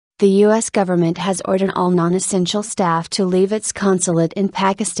The U.S. government has ordered all non-essential staff to leave its consulate in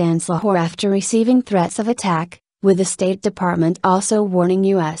Pakistan's Lahore after receiving threats of attack, with the State Department also warning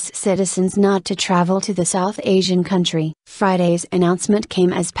U.S. citizens not to travel to the South Asian country. Friday's announcement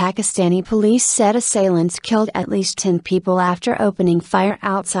came as Pakistani police said assailants killed at least 10 people after opening fire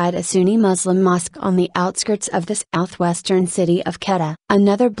outside a Sunni Muslim mosque on the outskirts of the southwestern city of Quetta.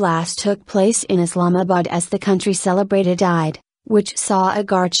 Another blast took place in Islamabad as the country celebrated Eid, which saw a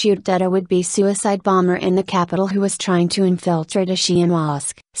guard shoot dead a would-be suicide bomber in the capital who was trying to infiltrate a Shia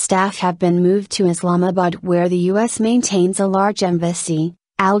mosque. Staff have been moved to Islamabad where the U.S. maintains a large embassy,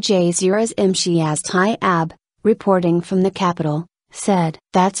 Al Jazeera's Imtiaz Tyab, reporting from the capital, said.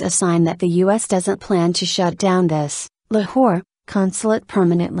 That's a sign that the U.S. doesn't plan to shut down this, Lahore, consulate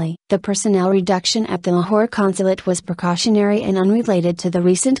permanently. The personnel reduction at the Lahore consulate was precautionary and unrelated to the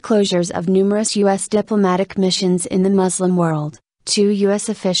recent closures of numerous U.S. diplomatic missions in the Muslim world, two U.S.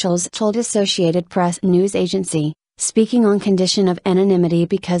 officials told Associated Press news agency, speaking on condition of anonymity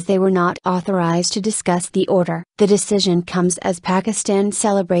because they were not authorized to discuss the order. The decision comes as Pakistan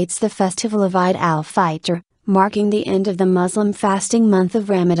celebrates the festival of Eid al-Fitr, marking the end of the Muslim fasting month of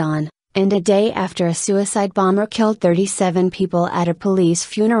Ramadan, and a day after a suicide bomber killed 37 people at a police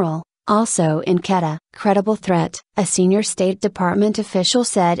funeral, also in Quetta. Credible threat, a senior State Department official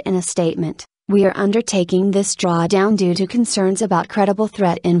said in a statement. We are undertaking this drawdown due to concerns about credible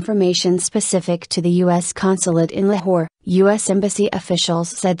threat information specific to the U.S. consulate in Lahore. U.S. Embassy officials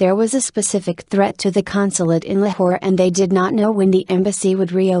said there was a specific threat to the consulate in Lahore and they did not know when the embassy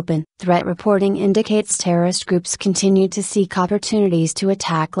would reopen. Threat reporting indicates terrorist groups continue to seek opportunities to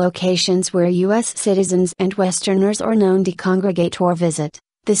attack locations where U.S. citizens and Westerners are known to congregate or visit,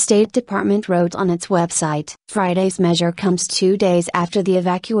 the State Department wrote on its website. Friday's measure comes 2 days after the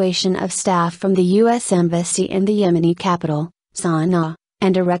evacuation of staff from the U.S. Embassy in the Yemeni capital, Sana'a,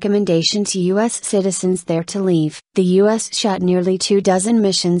 and a recommendation to U.S. citizens there to leave. The U.S. shut nearly 24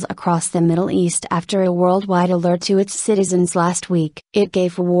 missions across the Middle East after a worldwide alert to its citizens last week. It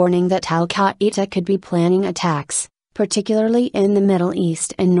gave a warning that Al-Qaeda could be planning attacks, particularly in the Middle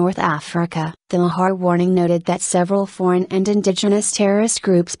East and North Africa. The Lahore warning noted that several foreign and indigenous terrorist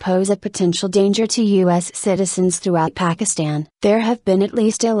groups pose a potential danger to U.S. citizens throughout Pakistan. There have been at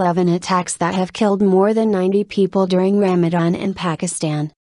least 11 attacks that have killed more than 90 people during Ramadan in Pakistan.